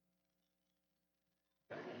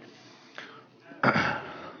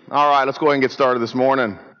All right, let's go ahead and get started this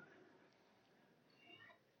morning.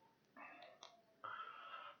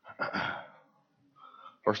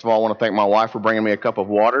 First of all, I want to thank my wife for bringing me a cup of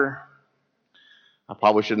water. I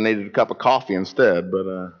probably should have needed a cup of coffee instead,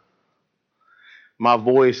 but my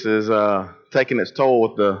voice is taking its toll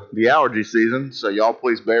with the allergy season, so y'all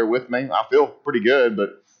please bear with me. I feel pretty good, but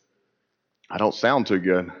I don't sound too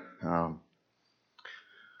good.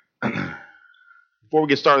 Before we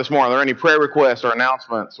get started this morning, are there any prayer requests or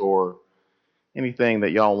announcements or anything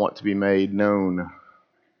that y'all want to be made known?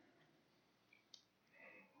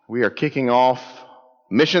 We are kicking off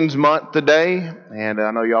Missions Month today, and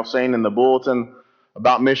I know y'all seen in the bulletin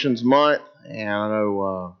about Missions Month, and I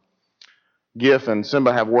know GIF and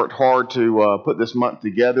Simba have worked hard to put this month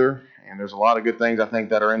together, and there's a lot of good things I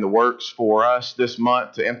think that are in the works for us this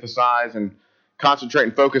month to emphasize and concentrate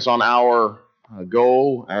and focus on our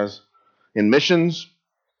goal as in missions.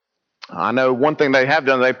 I know one thing they have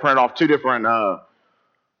done, they printed off two different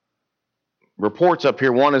reports up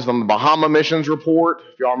here. One is on the Bahama missions report.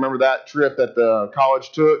 If y'all remember that trip that the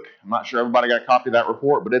college took, I'm not sure everybody got a copy of that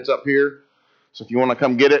report, but it's up here. So if you want to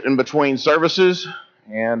come get it in between services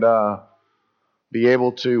and be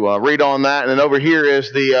able to read on that. And then over here is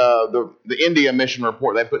the India mission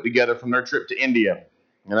report they put together from their trip to India.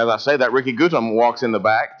 And as I say that, Ricky Gautam walks in the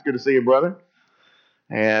back. It's good to see you, brother.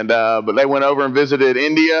 And but they went over and visited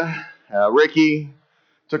India. Ricky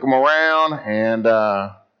took them around and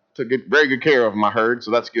took very good care of them, I heard,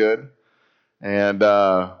 so that's good. And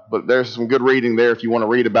but there's some good reading there if you want to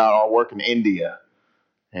read about our work in India.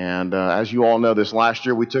 And as you all know, this last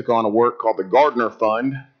year we took on a work called the Gardner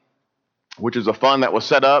Fund, which is a fund that was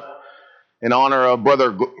set up in honor of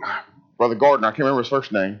Brother Gardner. I can't remember his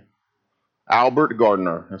first name. Albert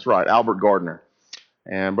Gardner. That's right, Albert Gardner.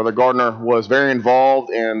 And Brother Gardner was very involved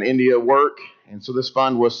in India work, and so this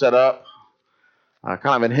fund was set up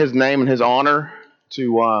kind of in his name and his honor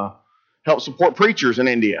to help support preachers in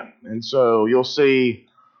India. And so you'll see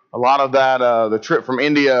a lot of that, the trip from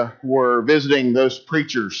India, were visiting those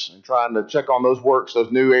preachers and trying to check on those works,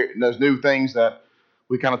 those new things that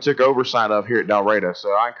we kind of took oversight of here at Dalraida. So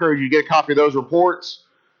I encourage you to get a copy of those reports.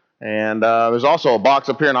 And there's also a box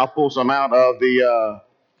up here, and I'll pull some out of the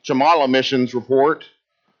Chamala missions report.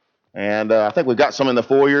 And I think we've got some in the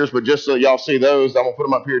foyers, but just so y'all see those, I'm going to put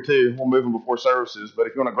them up here too. We'll move them before services. But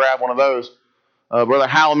if you want to grab one of those, Brother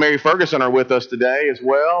Hal and Mary Ferguson are with us today as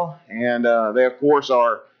well. And they, of course,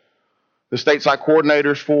 are the stateside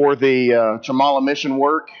coordinators for the Chamala mission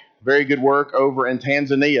work. Very good work over in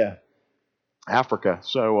Tanzania, Africa.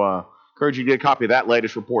 So encourage you to get a copy of that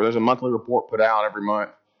latest report. There's a monthly report put out every month.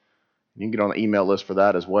 You can get on the email list for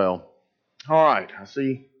that as well. All right, I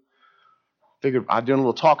see. Figured I'd do a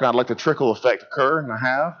little talking. I'd like the trickle effect occur, and I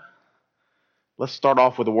have. Let's start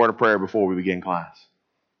off with a word of prayer before we begin class.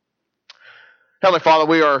 Heavenly Father,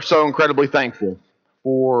 we are so incredibly thankful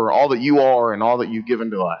for all that you are and all that you've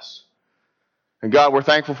given to us. And God, we're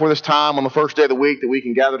thankful for this time on the first day of the week that we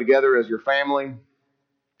can gather together as your family,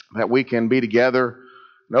 that we can be together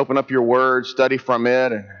and open up your word, study from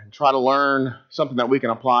it, and try to learn something that we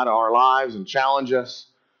can apply to our lives and challenge us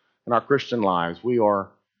in our Christian lives. We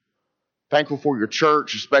are thankful for your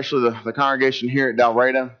church, especially the congregation here at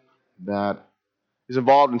Dalraida that is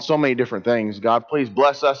involved in so many different things. God, please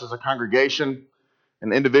bless us as a congregation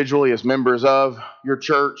and individually as members of your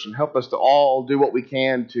church, and help us to all do what we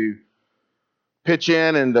can to pitch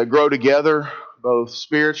in and to grow together, both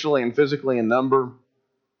spiritually and physically in number.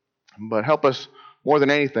 But help us more than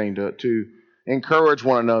anything to encourage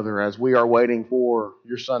one another as we are waiting for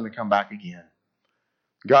your Son to come back again.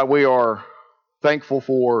 God, we are thankful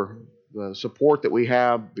for the support that we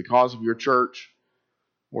have because of your church.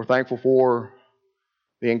 We're thankful for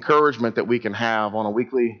the encouragement that we can have on a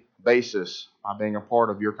weekly basis by being a part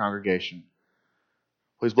of your congregation.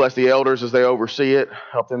 Please bless the elders as they oversee it.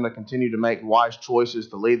 Help them to continue to make wise choices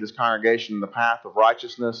to lead this congregation in the path of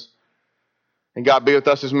righteousness. And God, be with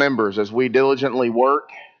us as members as we diligently work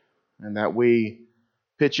and that we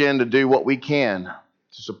pitch in to do what we can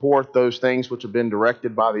to support those things which have been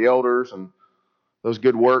directed by the elders and those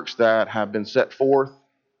good works that have been set forth,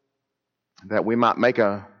 that we might make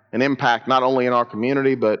an impact not only in our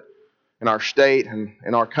community, but in our state and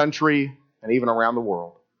in our country and even around the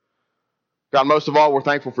world. God, most of all, we're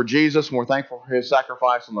thankful for Jesus, and we're thankful for his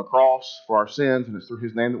sacrifice on the cross for our sins, and it's through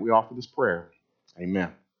his name that we offer this prayer.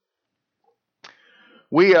 Amen.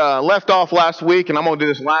 We left off last week, and I'm going to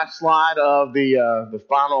do this last slide of the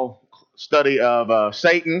final study of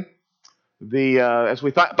Satan. As we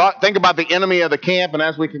think about the enemy of the camp, and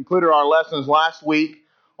as we concluded our lessons last week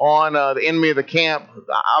on the enemy of the camp,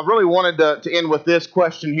 I really wanted to end with this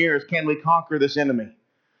question here: is can we conquer this enemy?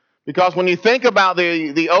 Because when you think about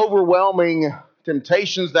the overwhelming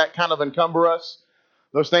temptations that kind of encumber us,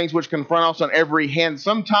 those things which confront us on every hand,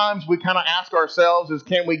 sometimes we kind of ask ourselves is,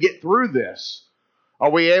 can we get through this? Are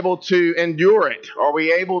we able to endure it? Are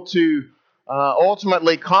we able to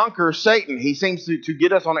ultimately conquer Satan? He seems to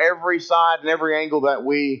get us on every side and every angle that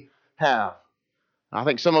we have. I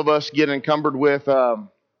think some of us get encumbered with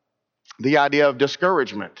the idea of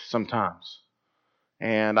discouragement sometimes.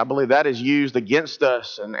 And I believe that is used against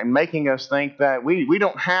us and making us think that we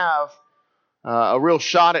don't have a real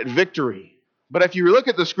shot at victory. But if you look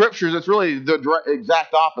at the scriptures, it's really the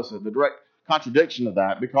exact opposite, the direct contradiction of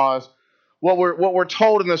that. Because what we're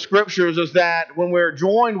told in the scriptures is that when we're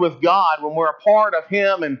joined with God, when we're a part of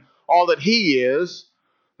Him and all that He is,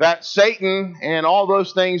 that Satan and all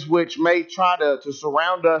those things which may try to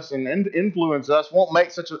surround us and influence us won't make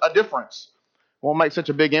such a difference, won't make such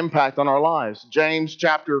a big impact on our lives. James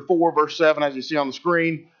chapter 4, verse 7, as you see on the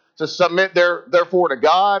screen, says, submit therefore to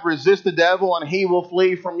God, resist the devil, and he will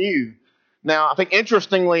flee from you. Now, I think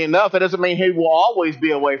interestingly enough, that doesn't mean he will always be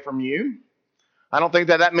away from you. I don't think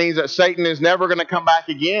that means that Satan is never going to come back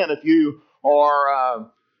again if you are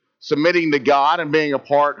submitting to God and being a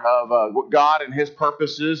part of God and His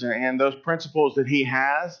purposes and those principles that He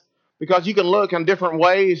has. Because you can look in different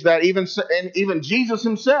ways that even Jesus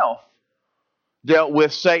Himself dealt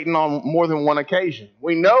with Satan on more than one occasion.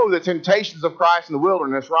 We know the temptations of Christ in the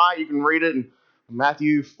wilderness, right? You can read it in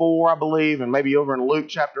Matthew 4, I believe, and maybe over in Luke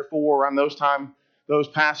chapter 4, around those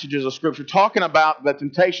passages of Scripture, talking about the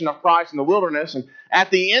temptation of Christ in the wilderness. And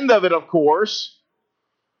at the end of it, of course,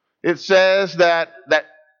 it says that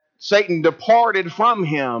Satan departed from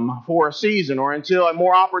him for a season or until a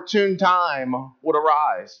more opportune time would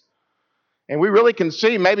arise. And we really can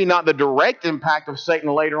see maybe not the direct impact of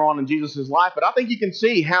Satan later on in Jesus' life, but I think you can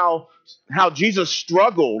see how Jesus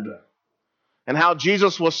struggled and how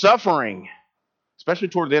Jesus was suffering, especially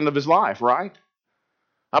toward the end of his life, right?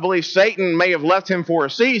 I believe Satan may have left him for a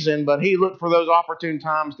season, but he looked for those opportune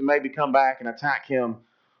times to maybe come back and attack him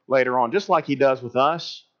later on, just like he does with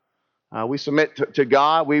us. We submit to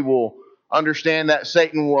God. We will understand that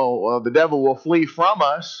the devil will flee from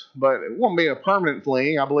us, but it won't be a permanent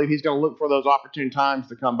fleeing. I believe he's going to look for those opportune times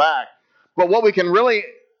to come back. But what we can really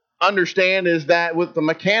understand is that with the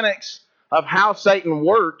mechanics of how Satan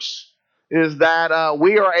works, is that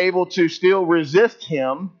we are able to still resist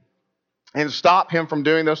him and stop him from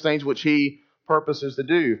doing those things which he purposes to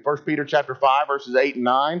do. 1 Peter chapter 5, verses 8 and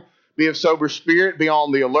 9. Be of sober spirit, be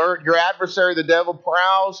on the alert. Your adversary, the devil,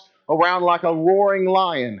 prowls around like a roaring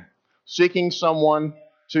lion, seeking someone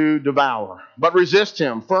to devour. But resist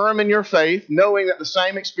him, firm in your faith, knowing that the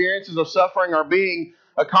same experiences of suffering are being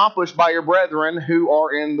accomplished by your brethren who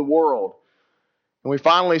are in the world. And we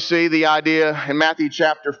finally see the idea in Matthew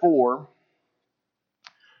chapter 4,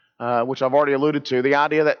 which I've already alluded to, the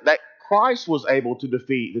idea that Christ was able to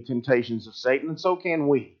defeat the temptations of Satan, and so can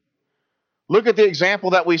we. Look at the example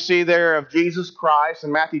that we see there of Jesus Christ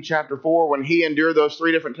in Matthew chapter 4 when he endured those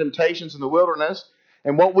three different temptations in the wilderness.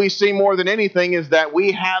 And what we see more than anything is that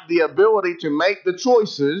we have the ability to make the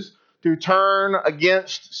choices to turn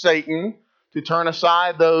against Satan, to turn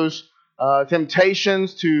aside those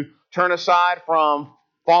temptations, to turn aside from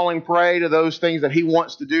falling prey to those things that he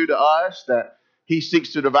wants to do to us, that he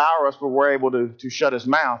seeks to devour us, but we're able to shut his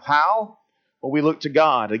mouth. How? Well, we look to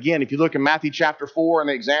God. Again, if you look in Matthew chapter 4 and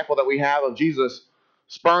the example that we have of Jesus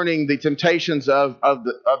spurning the temptations of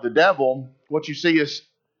the devil, what you see is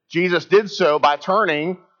Jesus did so by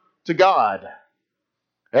turning to God.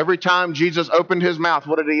 Every time Jesus opened his mouth,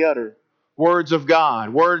 what did he utter? Words of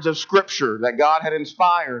God, words of Scripture that God had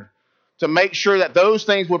inspired to make sure that those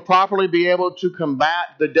things would properly be able to combat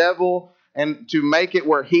the devil and to make it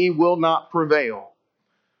where he will not prevail.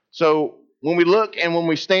 So when we look and when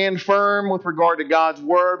we stand firm with regard to God's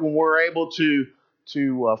Word, when we're able to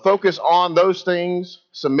focus on those things,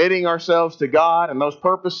 submitting ourselves to God and those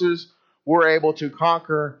purposes, we're able to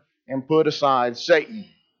conquer and put aside Satan.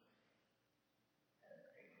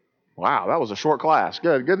 Wow, that was a short class.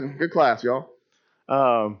 Good class, y'all.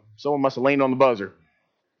 Someone must have leaned on the buzzer.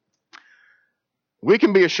 We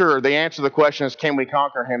can be assured the answer to the question is, can we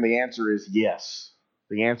conquer him? The answer is yes.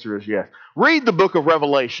 The answer is yes. Read the book of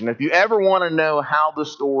Revelation if you ever want to know how the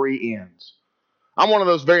story ends. I'm one of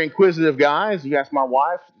those very inquisitive guys. You ask my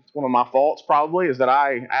wife, it's one of my faults probably, is that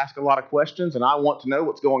I ask a lot of questions and I want to know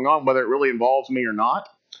what's going on, whether it really involves me or not.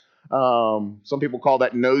 Some people call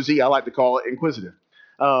that nosy. I like to call it inquisitive.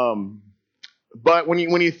 But when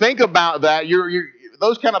you think about that, you're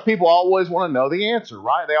those kind of people always want to know the answer,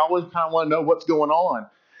 right? They always kind of want to know what's going on.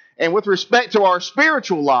 And with respect to our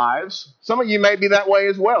spiritual lives, some of you may be that way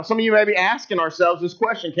as well. Some of you may be asking ourselves this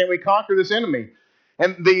question: can we conquer this enemy?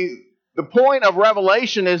 And the point of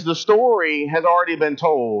Revelation is the story has already been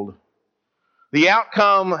told. The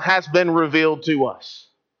outcome has been revealed to us.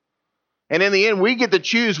 And in the end, we get to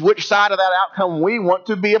choose which side of that outcome we want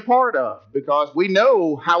to be a part of, because we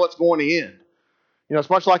know how it's going to end. You know, it's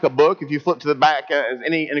much like a book. If you flip to the back, as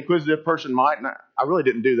an inquisitive person might, and I really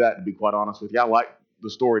didn't do that, to be quite honest with you. I like the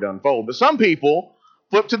story to unfold. But some people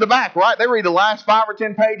flip to the back, right? They read the last 5 or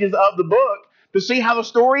 10 pages of the book to see how the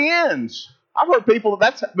story ends. I've heard people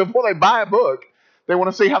that's before they buy a book, they want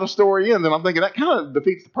to see how the story ends. And I'm thinking that kind of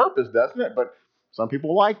defeats the purpose, doesn't it? But some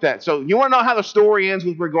people like that. So you want to know how the story ends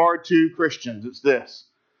with regard to Christians? It's this.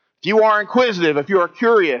 If you are inquisitive, if you are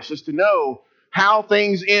curious as to know how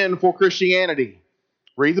things end for Christianity,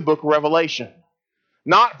 read the book of Revelation.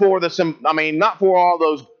 Not for all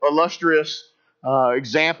those illustrious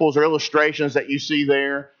examples or illustrations that you see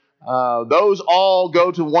there. Those all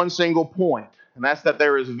go to one single point, and that's that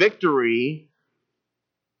there is victory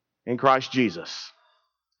in Christ Jesus.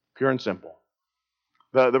 Pure and simple.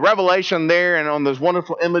 The revelation there, and on those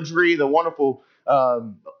wonderful imagery, the wonderful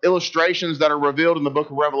illustrations that are revealed in the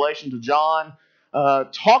book of Revelation to John,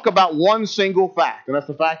 talk about one single fact, and that's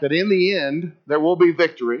the fact that in the end, there will be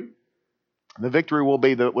victory. The victory will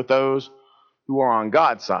be with those who are on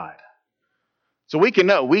God's side. So we can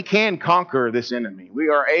know we can conquer this enemy. We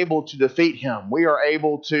are able to defeat him. We are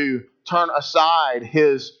able to turn aside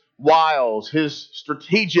his wiles, his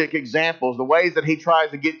strategic examples, the ways that he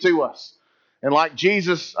tries to get to us. And like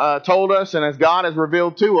Jesus told us, and as God has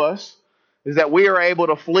revealed to us, is that we are able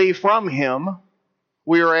to flee from him.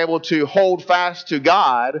 We are able to hold fast to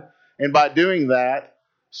God. And by doing that,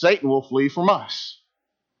 Satan will flee from us.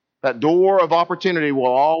 That door of opportunity will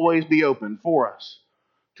always be open for us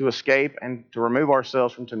to escape and to remove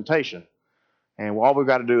ourselves from temptation. And all we've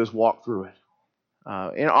got to do is walk through it.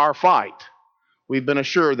 In our fight, we've been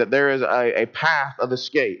assured that there is a path of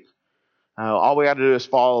escape. All we got to do is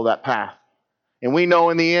follow that path. And we know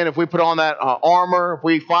in the end, if we put on that armor, if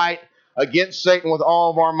we fight against Satan with all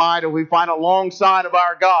of our might, if we fight alongside of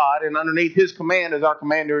our God and underneath his command as our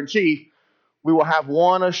commander-in-chief, we will have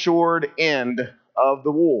one assured end of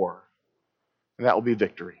the war. And that will be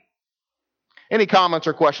victory. Any comments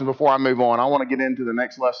or questions before I move on? I want to get into the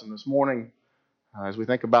next lesson this morning as we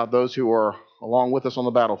think about those who are along with us on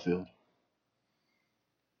the battlefield.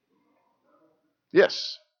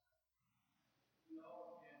 Yes.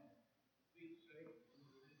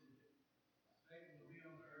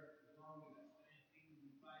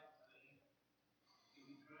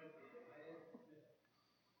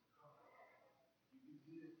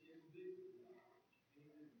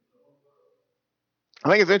 I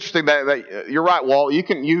think it's interesting that you're right, Walt.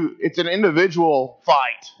 It's an individual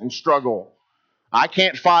fight and struggle. I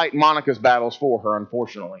can't fight Monica's battles for her,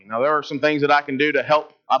 unfortunately. Now, there are some things that I can do to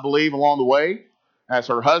help, I believe, along the way, as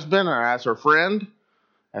her husband or as her friend,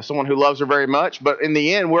 as someone who loves her very much. But in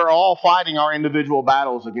the end, we're all fighting our individual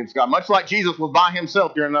battles against God, much like Jesus was by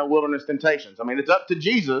himself during the wilderness temptations. I mean, it's up to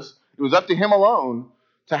Jesus. It was up to him alone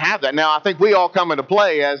to have that. Now, I think we all come into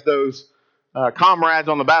play as those comrades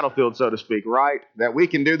on the battlefield, so to speak, right? That we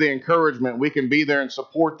can do the encouragement, we can be there and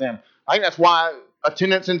support them. I think that's why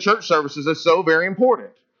attendance in church services is so very important.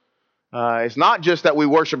 It's not just that we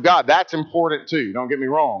worship God. That's important too, don't get me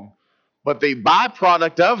wrong. But the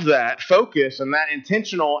byproduct of that focus and that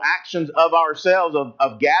intentional actions of ourselves,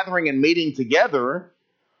 of gathering and meeting together,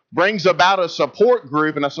 brings about a support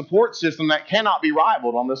group and a support system that cannot be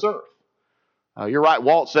rivaled on this earth. You're right,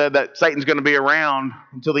 Walt said that Satan's going to be around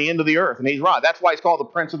until the end of the earth, and he's right. That's why he's called the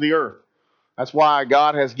Prince of the Earth. That's why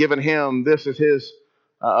God has given him this as his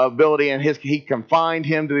ability, and he confined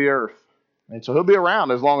him to the earth. And so he'll be around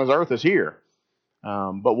as long as earth is here.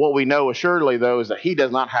 But what we know assuredly, though, is that he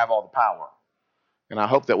does not have all the power. And I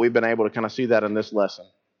hope that we've been able to kind of see that in this lesson.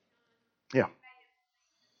 Yeah.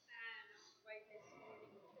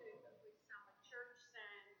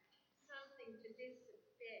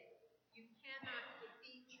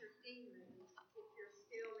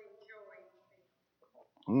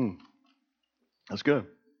 That's good.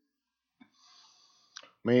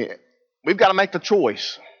 I mean, we've got to make the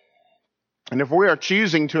choice. And if we are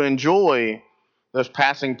choosing to enjoy those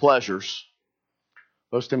passing pleasures,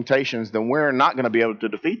 those temptations, then we're not going to be able to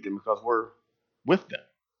defeat them because we're with them.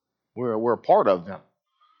 We're a part of them.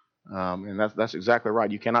 And that's exactly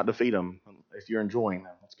right. You cannot defeat them if you're enjoying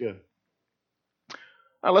them. That's good.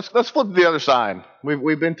 All right, let's flip to the other side.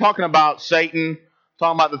 We've been talking about Satan,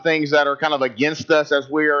 talking about the things that are kind of against us as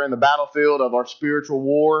we are in the battlefield of our spiritual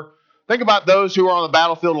war. Think about those who are on the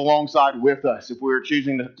battlefield alongside with us if we were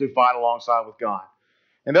choosing to fight alongside with God.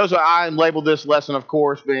 And those are, I labeled this lesson, of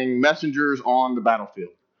course, being messengers on the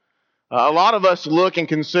battlefield. A lot of us look and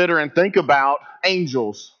consider and think about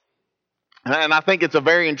angels. And I think it's a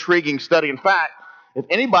very intriguing study. In fact, if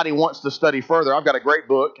anybody wants to study further, I've got a great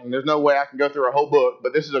book, and there's no way I can go through a whole book,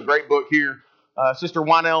 but this is a great book here. Sister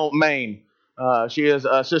Wynell Main. She is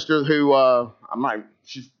a sister who,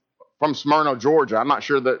 she's from Smyrna, Georgia. I'm not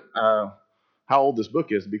sure that how old this book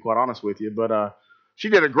is, to be quite honest with you, but she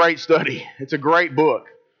did a great study. It's a great book.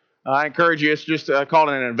 I encourage you. It's just called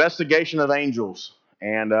An Investigation of Angels.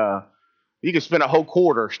 And you can spend a whole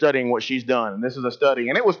quarter studying what she's done. And this is a study.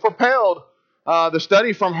 And it was propelled, the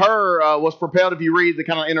study from her was propelled, if you read the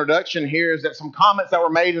kind of introduction here, is that some comments that were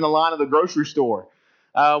made in the line of the grocery store.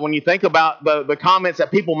 When you think about the comments that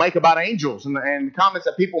people make about angels and the comments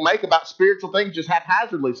that people make about spiritual things just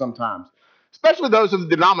haphazardly sometimes, especially those of the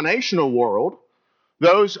denominational world,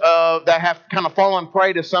 those that have kind of fallen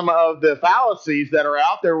prey to some of the fallacies that are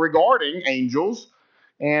out there regarding angels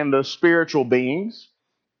and the spiritual beings.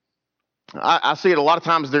 I see it a lot of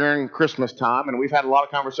times during Christmas time, and we've had a lot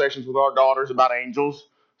of conversations with our daughters about angels,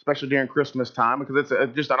 especially during Christmas time, because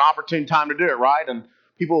it's just an opportune time to do it, right? And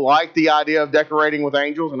people like the idea of decorating with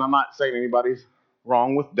angels, and I'm not saying anybody's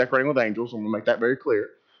wrong with decorating with angels. I'm going to make that very clear.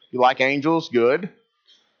 If you like angels, good.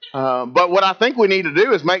 But what I think we need to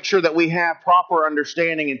do is make sure that we have proper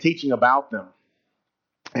understanding and teaching about them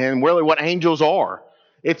and really what angels are.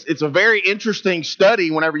 It's a very interesting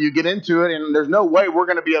study whenever you get into it, and there's no way we're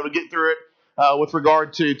going to be able to get through it with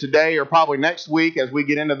regard to today or probably next week as we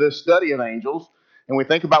get into this study of angels and we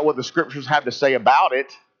think about what the scriptures have to say about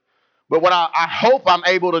it. But what I hope I'm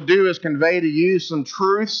able to do is convey to you some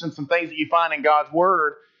truths and some things that you find in God's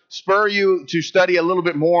Word, spur you to study a little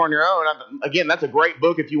bit more on your own. Again, that's a great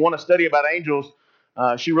book if you want to study about angels.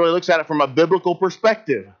 She really looks at it from a biblical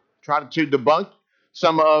perspective, try to debunk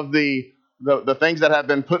some of the things that have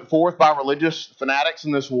been put forth by religious fanatics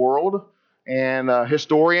in this world and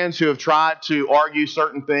historians who have tried to argue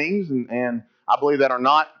certain things and I believe that are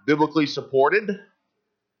not biblically supported.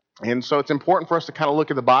 And so it's important for us to kind of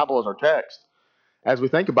look at the Bible as our text as we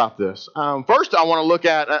think about this. First, I want to look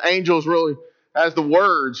at angels really as the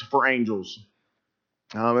words for angels.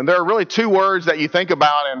 And there are really two words that you think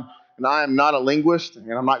about, and I am not a linguist,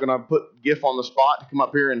 and I'm not going to put Giff on the spot to come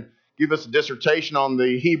up here and give us a dissertation on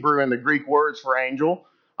the Hebrew and the Greek words for angel.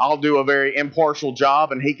 I'll do a very impartial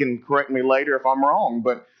job, and he can correct me later if I'm wrong.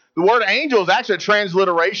 But the word angel is actually a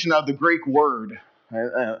transliteration of the Greek word,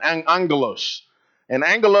 angelos. And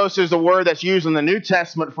angelos is the word that's used in the New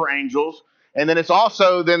Testament for angels. And then it's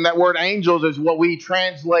also, then that word angels is what we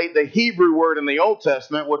translate the Hebrew word in the Old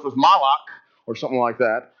Testament, which was malach, or something like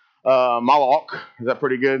that. Malach, is that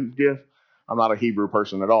pretty good, Giff? I'm not a Hebrew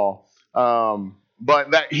person at all.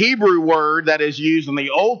 But that Hebrew word that is used in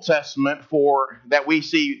the Old Testament for that we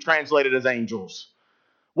see translated as angels.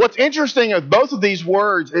 What's interesting of both of these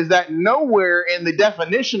words is that nowhere in the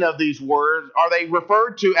definition of these words are they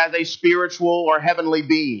referred to as a spiritual or heavenly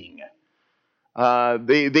being.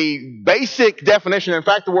 The basic definition, in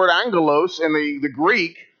fact, the word angelos in the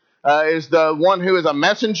Greek is the one who is a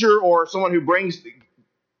messenger or someone who brings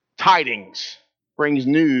tidings, brings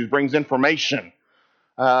news, brings information.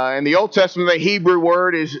 In the Old Testament, the Hebrew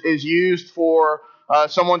word is used for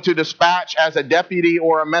someone to dispatch as a deputy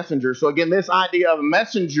or a messenger. So again, this idea of a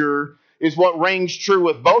messenger is what rings true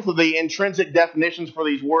with both of the intrinsic definitions for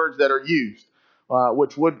these words that are used,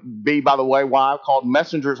 which would be, by the way, why I've called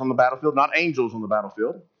messengers on the battlefield, not angels on the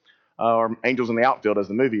battlefield, or angels in the outfield as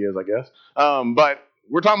the movie is, I guess. But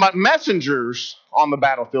we're talking about messengers on the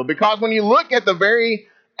battlefield because when you look at the very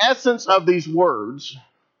essence of these words,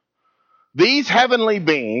 these heavenly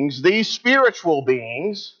beings, these spiritual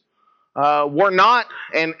beings, were not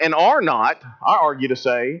and are not, I argue to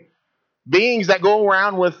say, beings that go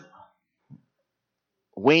around with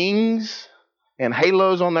wings and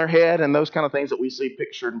halos on their head and those kind of things that we see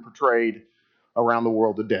pictured and portrayed around the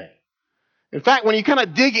world today. In fact, when you kind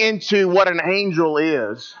of dig into what an angel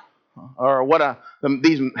is, or what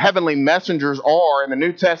these heavenly messengers are in the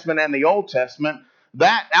New Testament and the Old Testament,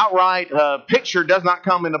 that outright picture does not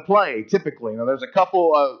come into play typically. Now, there's a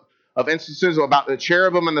couple of instances about the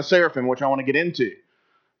cherubim and the seraphim, which I want to get into,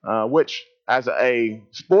 which, as a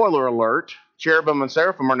spoiler alert, cherubim and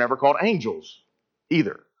seraphim are never called angels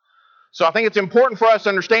either. So I think it's important for us to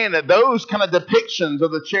understand that those kind of depictions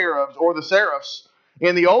of the cherubs or the seraphs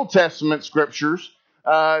in the Old Testament scriptures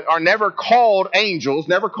are never called angels,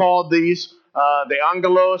 never called these the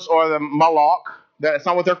angelos or the malach. That's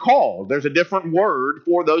not what they're called. There's a different word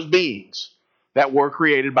for those beings that were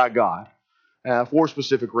created by God. for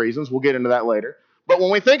specific reasons. We'll get into that later. But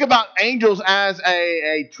when we think about angels as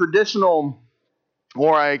a traditional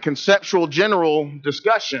or a conceptual general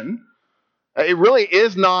discussion, it really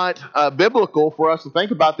is not biblical for us to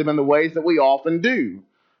think about them in the ways that we often do.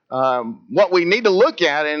 What we need to look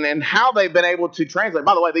at and how they've been able to translate.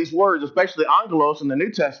 By the way, these words, especially angelos in the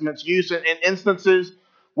New Testament, is used in instances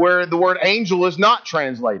where the word angel is not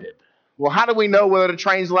translated. Well, how do we know whether to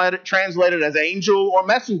translate it as angel or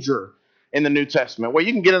messenger in the New Testament? Well,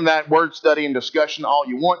 you can get in that word study and discussion all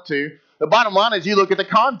you want to. The bottom line is you look at the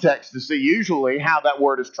context to see usually how that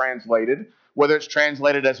word is translated, whether it's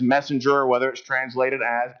translated as messenger or whether it's translated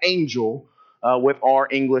as angel with our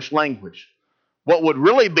English language. What would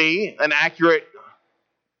really be an accurate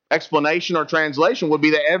explanation or translation would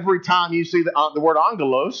be that every time you see the word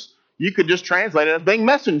angelos, you could just translate it as being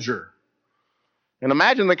messenger. And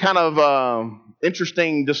imagine the kind of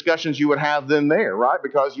interesting discussions you would have then there, right?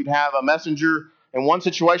 Because you'd have a messenger in one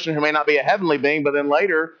situation who may not be a heavenly being, but then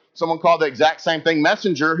later someone called the exact same thing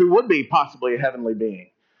messenger who would be possibly a heavenly being.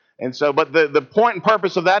 And so, but the point and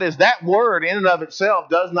purpose of that is that word in and of itself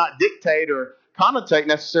does not dictate or connotate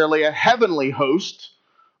necessarily a heavenly host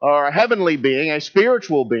or a heavenly being, a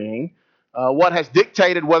spiritual being. What has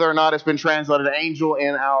dictated whether or not it's been translated angel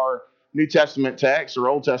in our New Testament text or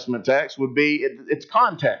Old Testament text would be its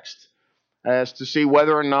context as to see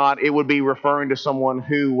whether or not it would be referring to someone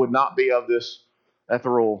who would not be of this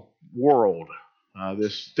ethereal world,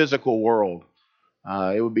 this physical world.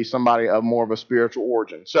 It would be somebody of more of a spiritual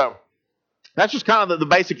origin. So that's just kind of the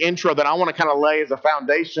basic intro that I want to kind of lay as a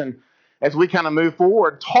foundation as we kind of move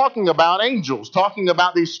forward, talking about angels, talking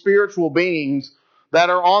about these spiritual beings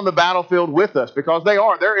that are on the battlefield with us, because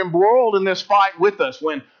they're embroiled in this fight with us.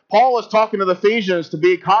 When Paul is talking to the Ephesians to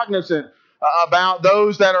be cognizant about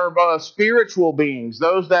those that are spiritual beings,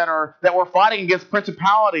 those that we're fighting against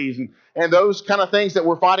principalities and those kind of things that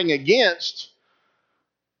we're fighting against,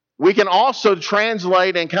 we can also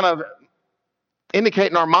translate and kind of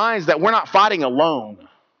indicate in our minds that we're not fighting alone.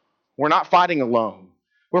 We're not fighting alone.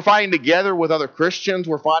 We're fighting together with other Christians.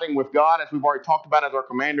 We're fighting with God, as we've already talked about, as our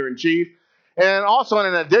commander-in-chief. And also, in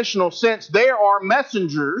an additional sense, there are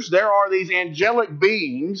messengers. There are these angelic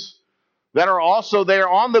beings that are also there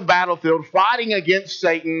on the battlefield fighting against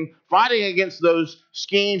Satan, fighting against those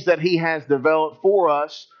schemes that he has developed for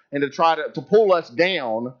us and to try to pull us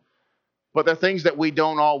down. But they're things that we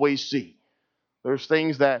don't always see. There's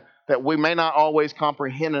things that we may not always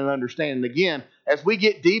comprehend and understand. And again, as we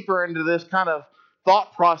get deeper into this kind of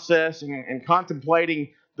thought process and contemplating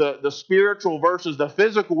the spiritual versus the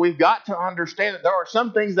physical, we've got to understand that there are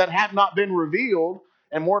some things that have not been revealed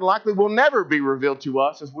and more than likely will never be revealed to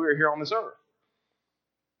us as we're here on this earth.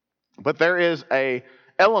 But there's an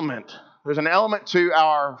element to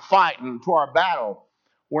our fight and to our battle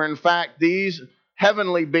where in fact these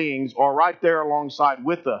heavenly beings are right there alongside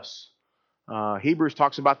with us. Hebrews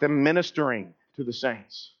talks about them ministering to the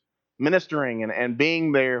saints, ministering and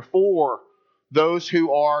being there for those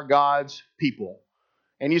who are God's people.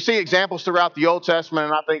 And you see examples throughout the Old Testament,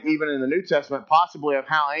 and I think even in the New Testament, possibly of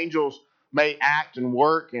how angels may act and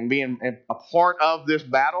work and be a part of this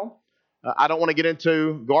battle. I don't want to get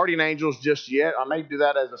into guardian angels just yet. I may do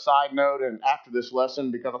that as a side note and after this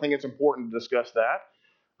lesson because I think it's important to discuss that.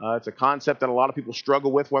 It's a concept that a lot of people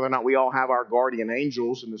struggle with, whether or not we all have our guardian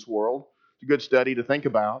angels in this world. It's a good study to think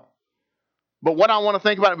about. But what I want to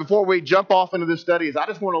think about before we jump off into this study is I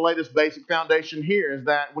just want to lay this basic foundation here is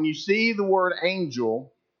that when you see the word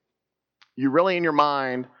angel, you really in your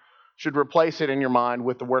mind should replace it in your mind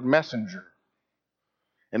with the word messenger.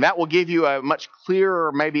 And that will give you a much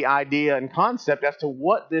clearer maybe idea and concept as to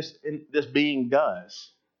what this being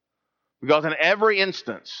does. Because in every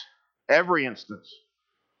instance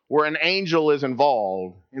where an angel is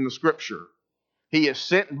involved in the scripture, he is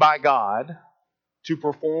sent by God to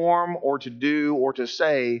perform or to do or to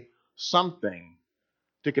say something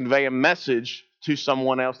to convey a message to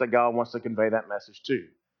someone else that God wants to convey that message to.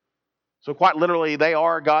 So quite literally, they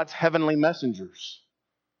are God's heavenly messengers.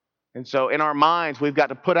 And so in our minds, we've got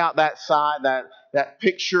to put out that side, that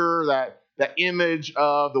picture, that image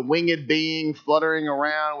of the winged being fluttering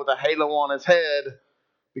around with a halo on his head,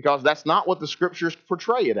 because that's not what the scriptures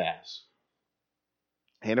portray it as.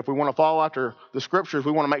 And if we want to follow after the scriptures,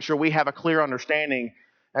 we want to make sure we have a clear understanding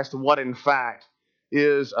as to what in fact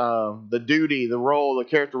is the duty, the role, the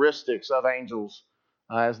characteristics of angels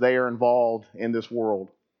as they are involved in this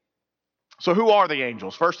world. So who are the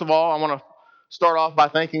angels? First of all, I want to start off by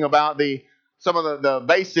thinking about some of the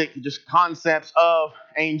basic just concepts of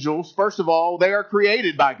angels. First of all, they are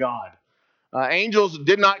created by God. Angels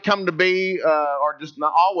did not come to be or just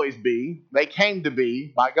not always be. They came to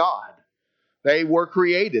be by God. They were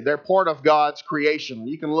created. They're part of God's creation.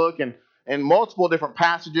 You can look in multiple different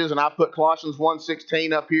passages, and I put Colossians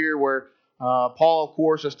 1:16 up here where Paul, of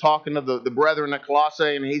course, is talking to the brethren at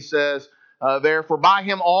Colossae, and he says, therefore by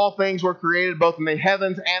him all things were created, both in the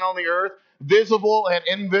heavens and on the earth, visible and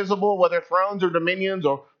invisible, whether thrones or dominions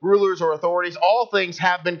or rulers or authorities. All things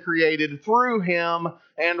have been created through him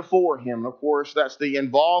and for him. Of course, that's the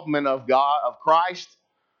involvement of God, of Christ,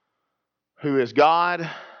 who is God,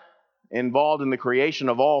 involved in the creation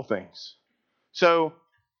of all things. So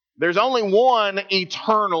there's only one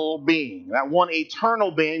eternal being. That one eternal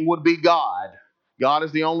being would be God. God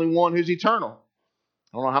is the only one who's eternal.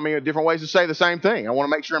 I don't know how many different ways to say the same thing. I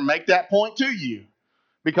want to make sure and make that point to you.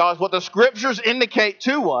 Because what the scriptures indicate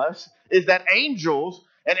to us is that angels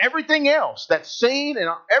and everything else that's seen and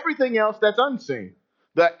everything else that's unseen,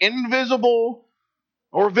 the invisible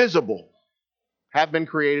or visible, have been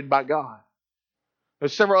created by God.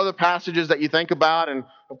 There's several other passages that you think about, and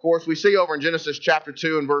of course we see over in Genesis chapter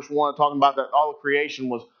 2 and verse 1 talking about that all of creation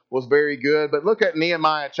was very good. But look at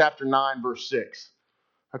Nehemiah chapter 9 verse 6.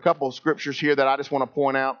 A couple of scriptures here that I just want to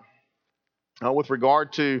point out with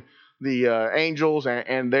regard to the angels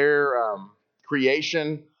and their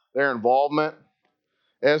creation, their involvement.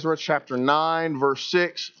 Ezra chapter 9 verse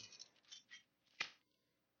 6.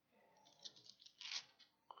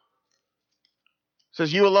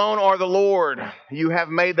 Says, you alone are the Lord. You have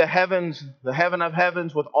made the heavens, the heaven of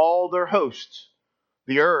heavens with all their hosts,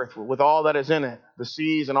 the earth with all that is in it, the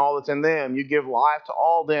seas and all that's in them. You give life to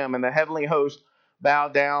all them, and the heavenly host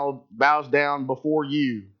bows down before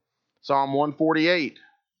you. Psalm 148.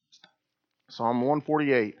 Psalm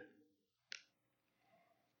 148.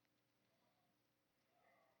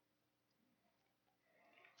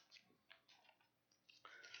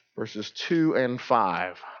 Verses 2 and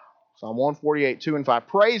 5. Psalm 148, 2 and 5.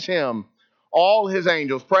 Praise him, all his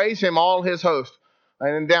angels. Praise him, all his hosts.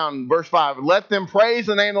 And then down, verse 5. Let them praise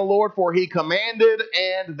the name of the Lord, for he commanded,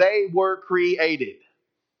 and they were created.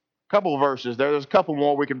 A couple of verses there. There's a couple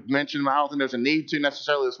more we could mention. I don't think there's a need to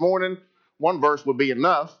necessarily this morning. One verse would be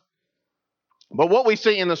enough. But what we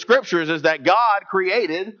see in the scriptures is that God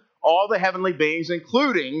created all the heavenly beings,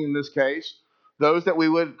 including, in this case, those that we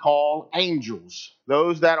would call angels.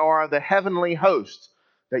 Those that are the heavenly hosts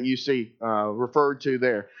that you see referred to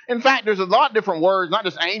there. In fact, there's a lot of different words, not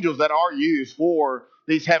just angels, that are used for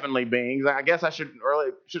these heavenly beings. I guess I shouldn't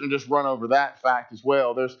just run over that fact as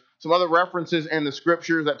well. There's some other references in the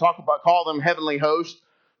scriptures that call them heavenly hosts,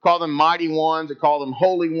 call them mighty ones, that call them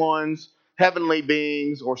holy ones, heavenly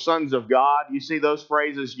beings, or sons of God. You see those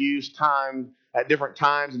phrases used at different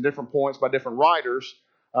times and different points by different writers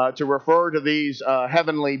to refer to these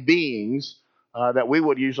heavenly beings that we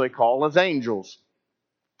would usually call as angels.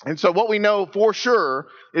 And so what we know for sure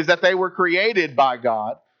is that they were created by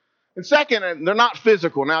God. And second, they're not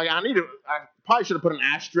physical. Now, I probably should have put an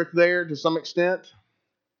asterisk there to some extent,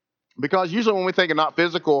 because usually when we think of not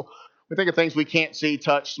physical, we think of things we can't see,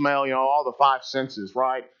 touch, smell, all the five senses,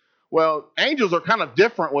 right? Well, angels are kind of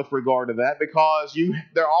different with regard to that, because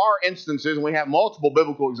there are instances, and we have multiple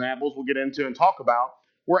biblical examples we'll get into and talk about,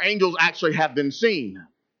 where angels actually have been seen.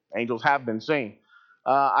 Angels have been seen.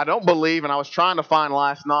 I don't believe, and I was trying to find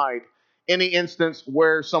last night, any instance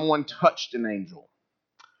where someone touched an angel.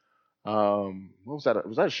 What was that?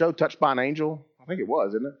 Was that a show, Touched by an Angel? I think it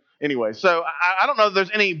was, isn't it? Anyway, so I don't know if there's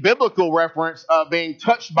any biblical reference of being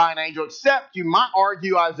touched by an angel, except you might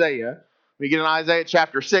argue Isaiah. We get in Isaiah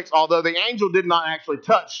chapter 6, although the angel did not actually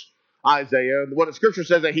touch Isaiah. What the scripture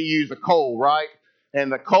says that he used a coal, right?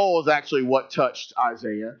 And the coal is actually what touched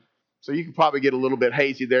Isaiah. So you could probably get a little bit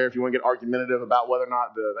hazy there if you want to get argumentative about whether or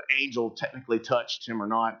not the angel technically touched him or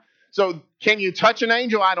not. So can you touch an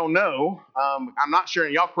angel? I don't know. I'm not sure.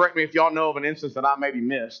 And y'all correct me if y'all know of an instance that I maybe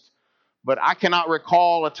missed. But I cannot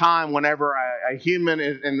recall a time whenever a human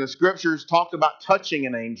in the scriptures talked about touching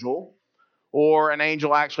an angel, or an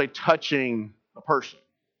angel actually touching a person.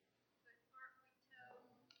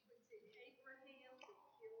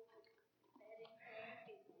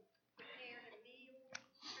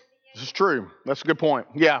 This is true. That's a good point.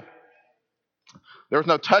 Yeah. There was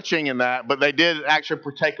no touching in that, but they did actually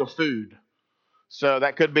partake of food. So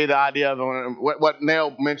that could be the idea of what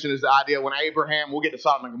Neil mentioned is the idea when Abraham, we'll get to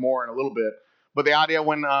Sodom and Gomorrah in a little bit, but the idea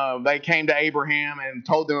when they came to Abraham and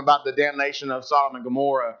told them about the damnation of Sodom and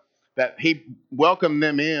Gomorrah, that he welcomed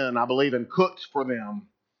them in, I believe, and cooked for them.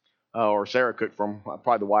 Or Sarah cooked for them.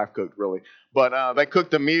 Probably the wife cooked, really. But they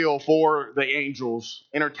cooked a meal for the angels,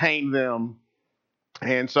 entertained them.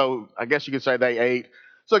 And so I guess you could say they ate.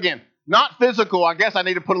 So again, not physical. I guess I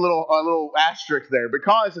need to put a little asterisk there,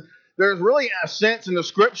 because there's really a sense in the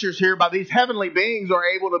scriptures here by these heavenly beings are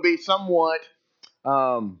able to be somewhat,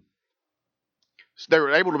 they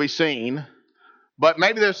were able to be seen, but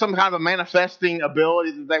maybe there's some kind of a manifesting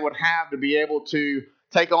ability that they would have to be able to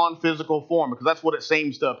take on physical form, because that's what it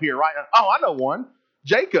seems to appear, right? Oh, I know one.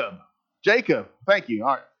 Jacob. Thank you.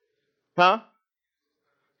 All right. Huh?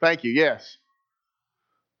 Thank you. Yes.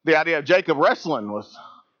 The idea of Jacob wrestling was,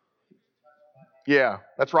 yeah,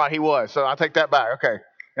 that's right. He was. So I take that back. Okay.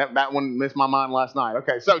 That one missed my mind last night.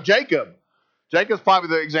 Okay. So Jacob's probably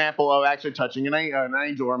the example of actually touching an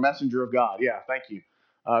angel or a messenger of God. Yeah. Thank you.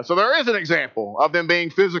 So there is an example of them being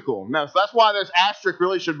physical. Now, so that's why this asterisk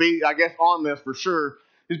really should be, I guess, on this for sure,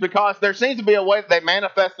 is because there seems to be a way that they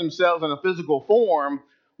manifest themselves in a physical form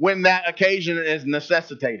when that occasion is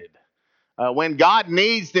necessitated. When God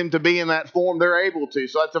needs them to be in that form, they're able to.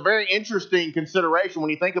 So it's a very interesting consideration when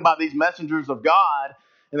you think about these messengers of God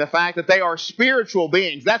and the fact that they are spiritual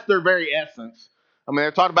beings. That's their very essence. I mean,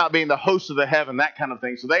 they're talking about being the hosts of the heaven, that kind of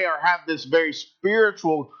thing. So they have this very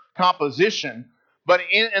spiritual composition. But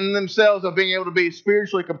in themselves of being able to be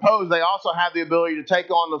spiritually composed, they also have the ability to take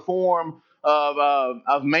on the form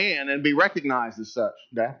of man and be recognized as such.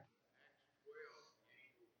 Okay?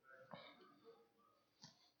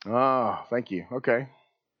 Oh, thank you. Okay.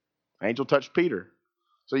 Angel touched Peter.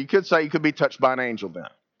 So you could say you could be touched by an angel then.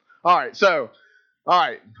 All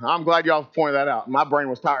right. I'm glad y'all pointed that out. My brain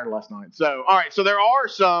was tired last night. So, all right. So there are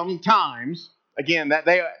some times, again, that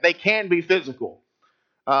they can be physical.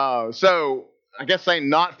 So I guess saying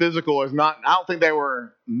not physical is not, I don't think they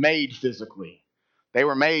were made physically. They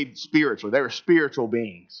were made spiritually. They were spiritual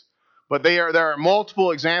beings. But there are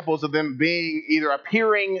multiple examples of them being either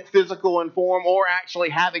appearing physical in form or actually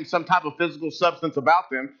having some type of physical substance about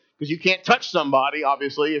them. Because you can't touch somebody,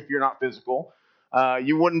 obviously, if you're not physical.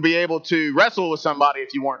 You wouldn't be able to wrestle with somebody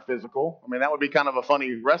if you weren't physical. I mean, that would be kind of a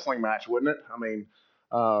funny wrestling match, wouldn't it? I mean,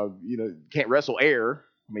 you can't wrestle air.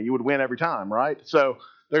 I mean, you would win every time, right? So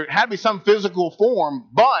there had to be some physical form,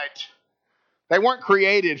 but they weren't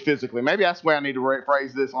created physically. Maybe that's the way I need to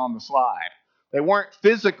rephrase this on the slide. They weren't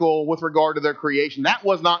physical with regard to their creation. That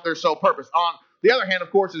was not their sole purpose. On the other hand, of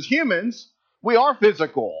course, as humans, we are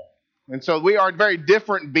physical. And so we are very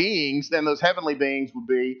different beings than those heavenly beings would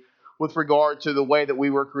be with regard to the way that we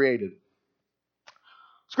were created.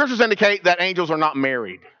 Scriptures indicate that angels are not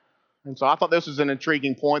married. And so I thought this was an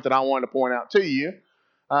intriguing point that I wanted to point out to you.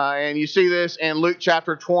 And you see this in Luke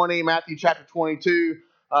chapter 20, Matthew chapter 22.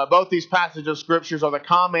 Both these passages of scriptures are the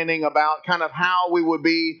commenting about kind of how we would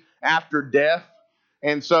be after death.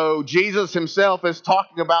 And so Jesus himself is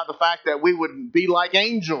talking about the fact that we would be like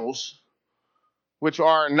angels, which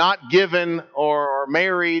are not given or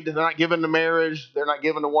married. They're not given to marriage. They're not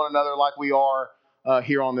given to one another like we are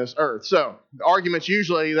here on this earth. So the argument's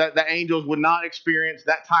usually that the angels would not experience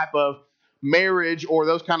that type of marriage or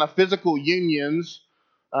those kind of physical unions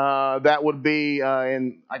that would be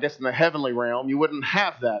in the heavenly realm. You wouldn't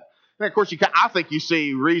have that. And of course, I think you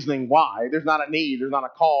see reasoning why. There's not a need. There's not a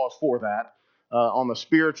cause for that on the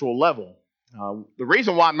spiritual level. The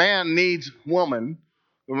reason why man needs woman,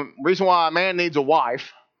 the reason why a man needs a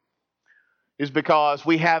wife is because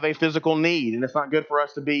we have a physical need, and it's not good for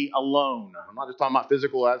us to be alone. I'm not just talking about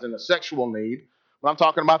physical as in a sexual need, but I'm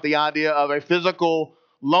talking about the idea of a physical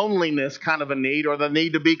loneliness kind of a need, or the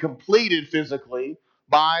need to be completed physically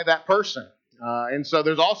by that person. And so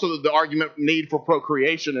there's also the argument need for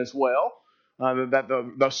procreation as well, that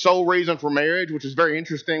the sole reason for marriage, which is very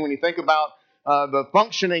interesting when you think about the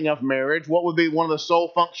functioning of marriage. What would be one of the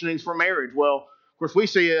sole functionings for marriage? Well, of course, we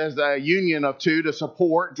see it as a union of two to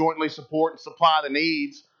jointly support and supply the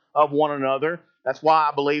needs of one another. That's why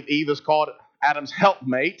I believe Eve is called Adam's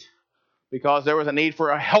helpmate, because there was a need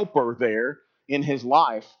for a helper there in his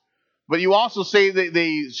life. But you also see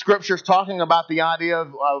the scriptures talking about the idea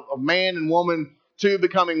of man and woman two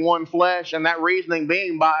becoming one flesh, and that reasoning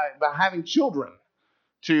being by having children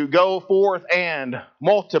to go forth and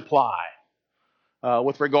multiply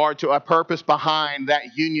with regard to a purpose behind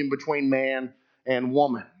that union between man and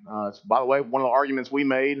woman. It's, by the way, one of the arguments we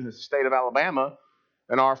made in the state of Alabama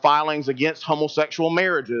in our filings against homosexual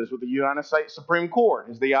marriages with the United States Supreme Court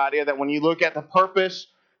is the idea that when you look at the purpose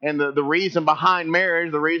and the reason behind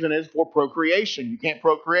marriage, the reason is for procreation. You can't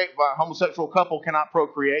procreate. A homosexual couple cannot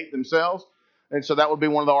procreate themselves. And so that would be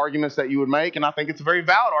one of the arguments that you would make. And I think it's a very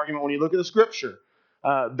valid argument when you look at the scripture.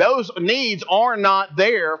 Those needs are not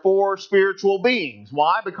there for spiritual beings.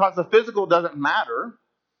 Why? Because the physical doesn't matter.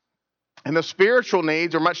 And the spiritual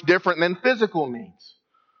needs are much different than physical needs.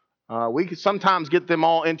 We can sometimes get them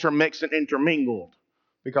all intermixed and intermingled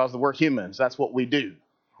because we're humans. That's what we do.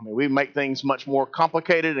 I mean, we make things much more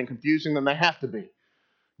complicated and confusing than they have to be.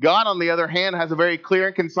 God, on the other hand, has a very clear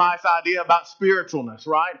and concise idea about spiritualness,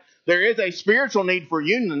 right? There is a spiritual need for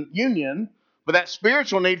union, but that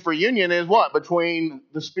spiritual need for union is what? Between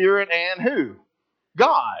the Spirit and who?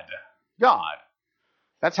 God. God.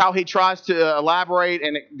 That's how he tries to elaborate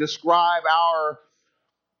and describe our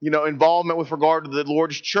involvement with regard to the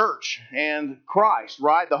Lord's church and Christ,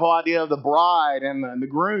 right? The whole idea of the bride and the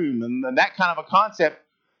groom and that kind of a concept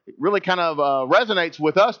really kind of resonates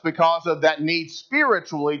with us because of that need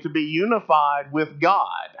spiritually to be unified with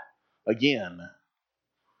God again.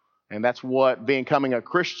 And that's what becoming a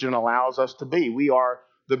Christian allows us to be. We are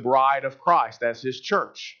the bride of Christ. That's his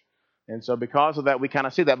church. And so because of that, we kind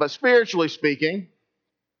of see that. But spiritually speaking,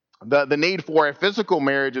 the need for a physical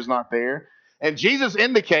marriage is not there. And Jesus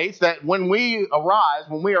indicates that when we arise,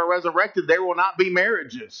 when we are resurrected, there will not be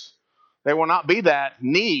marriages. There will not be that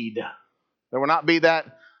need. There will not be that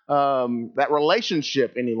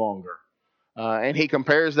relationship any longer. And he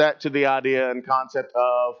compares that to the idea and concept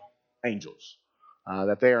of angels,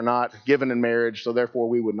 that they are not given in marriage, so therefore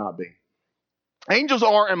we would not be. Angels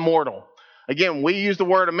are immortal. Again, we used the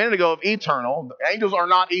word a minute ago of eternal. Angels are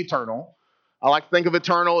not eternal. I like to think of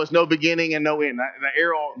eternal as no beginning and no end. The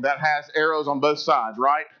arrow that has arrows on both sides,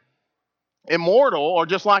 right? Immortal are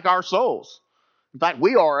just like our souls. In fact,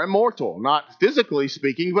 we are immortal, not physically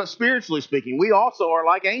speaking, but spiritually speaking. We also are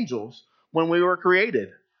like angels when we were created.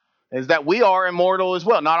 Is that we are immortal as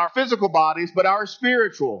well. Not our physical bodies, but our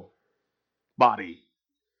spiritual body.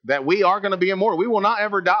 That we are going to be immortal. We will not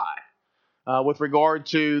ever die with regard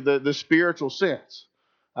to the spiritual sense.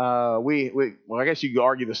 Well, I guess you could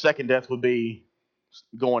argue the second death would be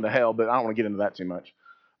going to hell, but I don't want to get into that too much.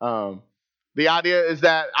 The idea is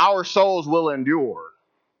that our souls will endure.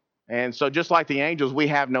 And so just like the angels, we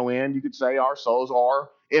have no end. You could say our souls are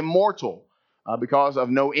immortal because of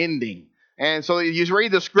no ending. And so you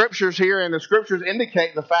read the scriptures here, and the scriptures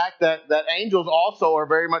indicate the fact that angels also are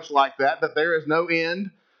very much like that there is no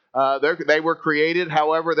end. They were created.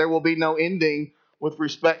 However, there will be no ending with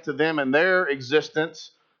respect to them and their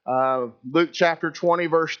existence. Luke chapter 20,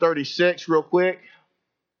 verse 36, real quick.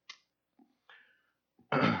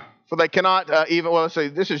 For they cannot let's say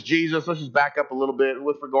this is Jesus. Let's just back up a little bit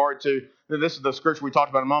with regard to, this is the scripture we talked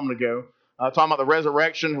about a moment ago. Talking about the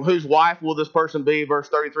resurrection. Whose wife will this person be? Verse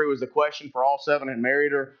 33 was the question for all seven had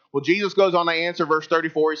married her. Well, Jesus goes on to answer. Verse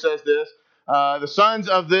 34, he says this. The sons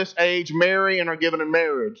of this age marry and are given in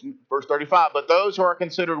marriage. Verse 35, but those who are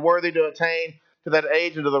considered worthy to attain to that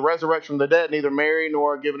age and to the resurrection of the dead neither marry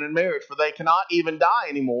nor are given in marriage. For they cannot even die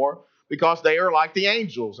anymore, because they are like the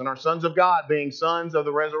angels and are sons of God, being sons of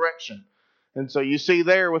the resurrection. And so you see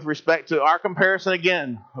there with respect to our comparison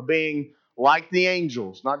again of being like the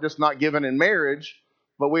angels, not just not given in marriage,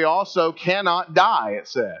 but we also cannot die, it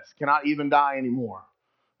says. Cannot even die anymore.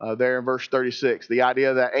 There in verse 36, the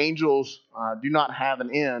idea that angels do not have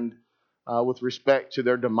an end with respect to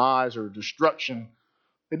their demise or destruction.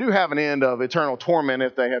 They do have an end of eternal torment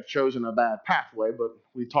if they have chosen a bad pathway, but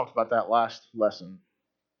we talked about that last lesson.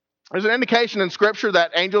 There's an indication in Scripture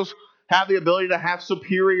that angels have the ability to have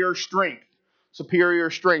superior strength. Superior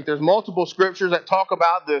strength. There's multiple scriptures that talk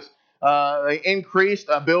about this increased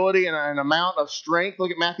ability and an amount of strength. Look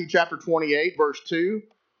at Matthew chapter 28, verse 2.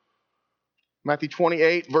 Matthew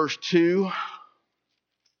 28, verse 2.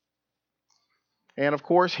 And of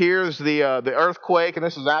course, here's the earthquake, and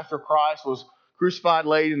this is after Christ was crucified,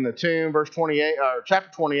 laid in the tomb. Verse 28, chapter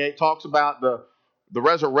 28 talks about the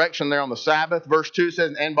resurrection there on the Sabbath. Verse 2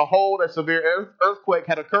 says, and behold, a severe earthquake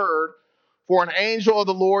had occurred, for an angel of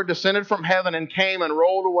the Lord descended from heaven and came and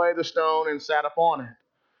rolled away the stone and sat upon it.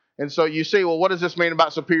 And so you see, well, what does this mean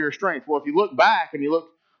about superior strength? Well, if you look back and you look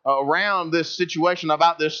around this situation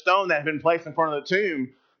about this stone that had been placed in front of the tomb,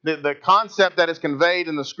 the concept that is conveyed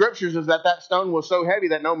in the scriptures is that stone was so heavy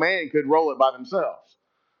that no man could roll it by themselves.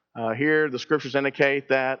 Here, the scriptures indicate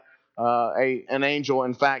that an angel,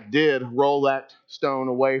 in fact, did roll that stone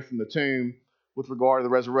away from the tomb with regard to the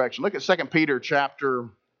resurrection. Look at 2 Peter chapter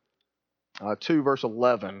 2, verse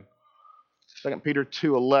 11. 2 Peter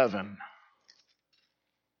 2:11.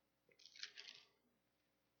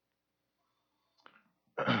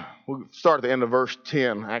 We'll start at the end of verse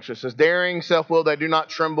 10. Actually, it says, daring, self-willed, they do not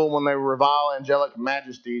tremble when they revile angelic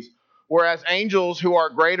majesties, whereas angels who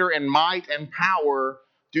are greater in might and power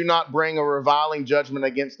do not bring a reviling judgment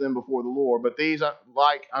against them before the Lord. But these,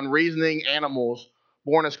 like unreasoning animals,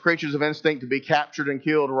 born as creatures of instinct to be captured and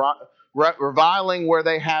killed, reviling where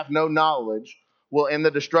they have no knowledge, will in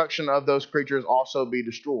the destruction of those creatures also be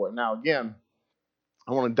destroyed. Now again,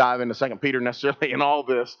 I want to dive into 2 Peter necessarily in all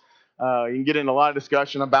this. You can get into a lot of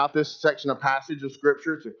discussion about this section of passage of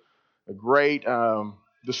Scripture. It's a great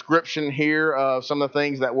description here of some of the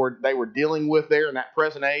things that they were dealing with there in that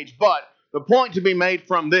present age. But the point to be made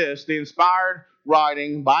from this, the inspired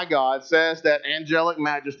writing by God says that angelic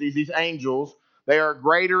majesties, these angels, they are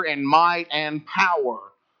greater in might and power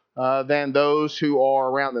than those who are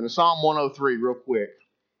around them. In Psalm 103, real quick.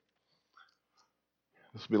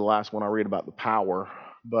 This will be the last one I read about the power.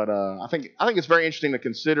 But I think it's very interesting to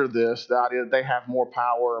consider this, the idea that they have more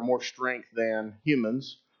power and more strength than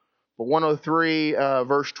humans. But 103,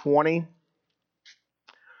 verse 20,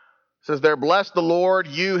 says there, "Bless the Lord,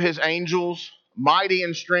 you his angels, mighty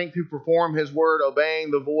in strength, who perform his word,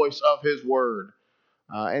 obeying the voice of his word."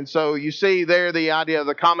 And so you see there the idea of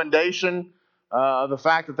the commendation, the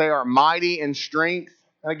fact that they are mighty in strength.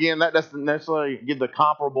 And again, that doesn't necessarily give the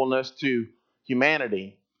comparableness to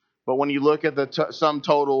humanity. But when you look at the sum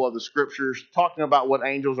total of the scriptures, talking about what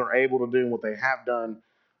angels are able to do and what they have done,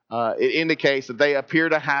 it indicates that they appear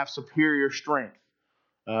to have superior strength.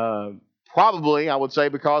 Probably, I would say,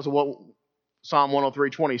 because of what Psalm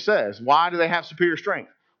 103:20 says. Why do they have superior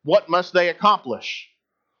strength? What must they accomplish?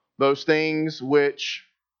 Those things which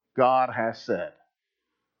God has said.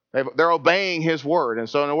 They're obeying his word. And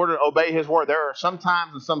so in order to obey his word, there are some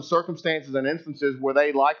times and some circumstances and instances where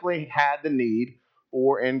they likely had the need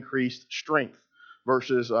for increased strength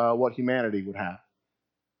versus what humanity would have.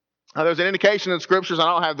 Now, there's an indication in the scriptures. I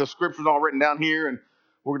don't have the scriptures all written down here, and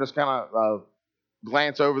we're just kind of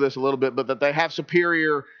glance over this a little bit, but that they have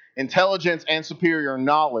superior intelligence and superior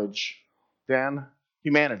knowledge than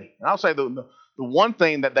humanity. And I'll say the one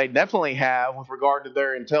thing that they definitely have with regard to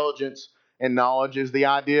their intelligence and knowledge is the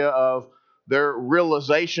idea of their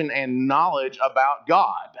realization and knowledge about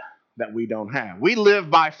God that we don't have. We live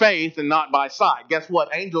by faith and not by sight. Guess what?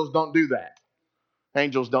 Angels don't do that.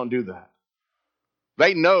 Angels don't do that.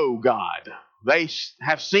 They know God. They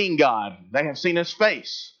have seen God. They have seen his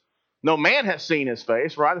face. No man has seen his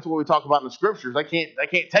face, right? That's what we talk about in the scriptures. They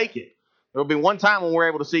can't take it. There will be one time when we're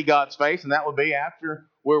able to see God's face, and that will be after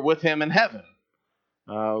we're with him in heaven.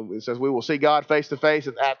 It says we will see God face to face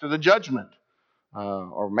after the judgment,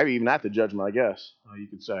 or maybe even at the judgment, I guess you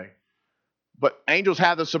could say. But angels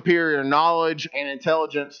have the superior knowledge and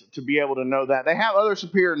intelligence to be able to know that. They have other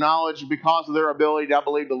superior knowledge because of their ability, I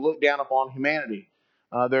believe, to look down upon humanity.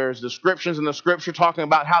 There's descriptions in the scripture talking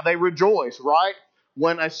about how they rejoice, right?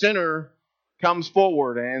 When a sinner comes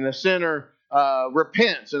forward and the sinner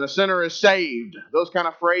repents and the sinner is saved. Those kind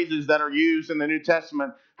of phrases that are used in the New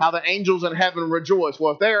Testament, how the angels in heaven rejoice.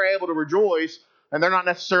 Well, if they're able to rejoice and they're not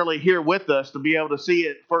necessarily here with us to be able to see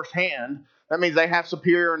it firsthand, that means they have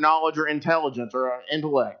superior knowledge or intelligence or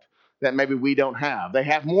intellect that maybe we don't have. They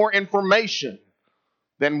have more information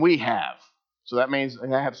than we have. So that means they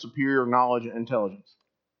have superior knowledge and intelligence.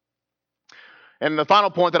 And the final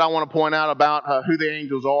point that I want to point out about who the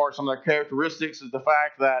angels are, some of their characteristics, is the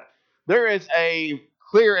fact that there is a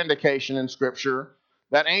clear indication in Scripture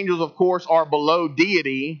that angels, of course, are below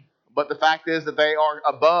deity, but the fact is that they are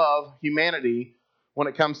above humanity when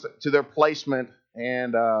it comes to their placement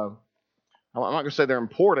and I'm not going to say their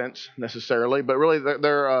importance necessarily, but really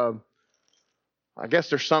I guess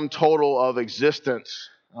their sum total of existence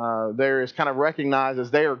there is kind of recognized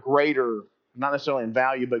as they are greater, not necessarily in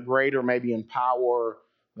value, but greater maybe in power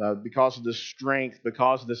because of this strength,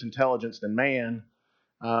 because of this intelligence than man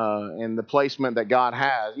and the placement that God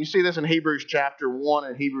has. You see this in Hebrews chapter 1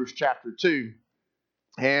 and Hebrews chapter 2.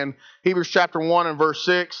 And Hebrews chapter 1 and verse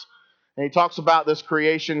 6, and he talks about this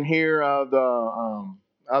creation here of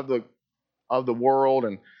the world,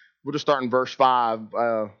 and we'll just start in verse 5.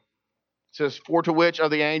 It says, "For to which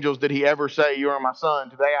of the angels did he ever say, 'You are my son,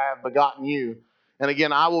 today I have begotten you'? And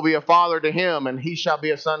again, I will be a father to him, and he shall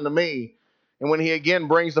be a son to me. And when he again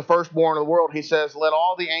brings the firstborn of the world, he says, 'Let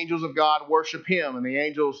all the angels of God worship him.'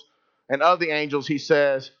 And of the angels, he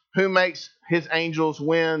says, 'Who makes his angels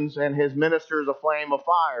winds and his ministers a flame of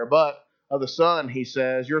fire?' But of the Son, he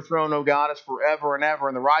says, 'Your throne, O God, is forever and ever,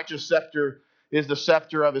 and the righteous scepter is the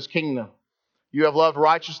scepter of his kingdom. You have loved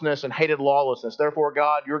righteousness and hated lawlessness. Therefore,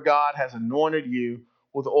 God, your God, has anointed you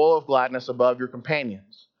with the oil of gladness above your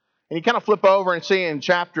companions.'" And you kind of flip over and see in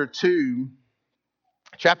chapter 2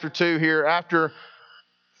 here, after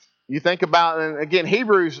you think about, and again,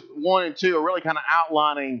 Hebrews 1 and 2 are really kind of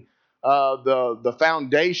outlining the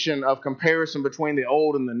foundation of comparison between the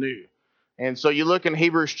old and the new. And so you look in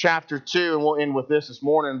Hebrews chapter 2, and we'll end with this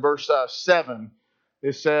morning, verse 7.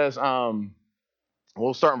 It says,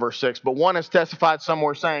 we'll start in verse 6. "But one has testified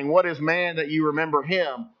somewhere, saying, 'What is man that you remember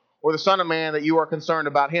him, or the son of man that you are concerned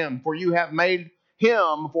about him? For you have made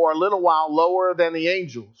him for a little while lower than the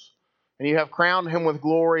angels. And you have crowned him with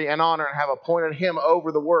glory and honor, and have appointed him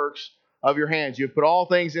over the works of your hands. You have put all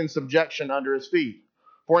things in subjection under his feet.'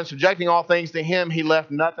 For in subjecting all things to him, he left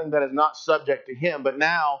nothing that is not subject to him. But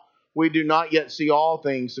now we do not yet see all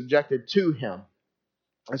things subjected to him.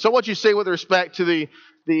 And so what you see with respect to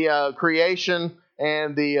the creation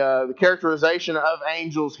and the characterization of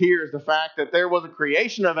angels here is the fact that there was a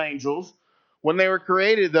creation of angels. When they were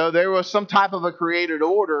created, though, there was some type of a created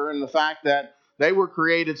order in the fact that they were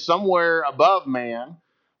created somewhere above man.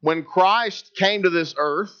 When Christ came to this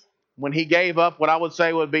earth, when he gave up what I would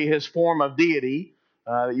say would be his form of deity,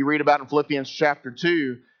 that you read about in Philippians chapter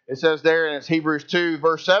 2, it says there, and it's Hebrews 2,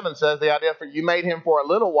 verse 7 says the idea for you made him for a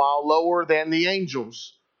little while lower than the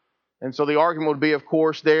angels. And so the argument would be, of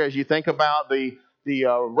course, there as you think about the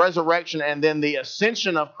resurrection and then the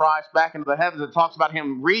ascension of Christ back into the heavens, it talks about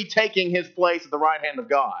him retaking his place at the right hand of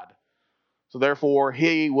God. So therefore,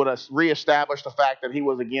 he would reestablish the fact that he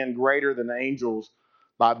was again greater than the angels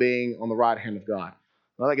by being on the right hand of God.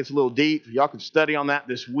 Well, that gets a little deep. Y'all can study on that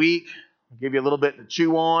this week. I'll give you a little bit to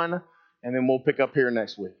chew on, and then we'll pick up here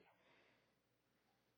next week.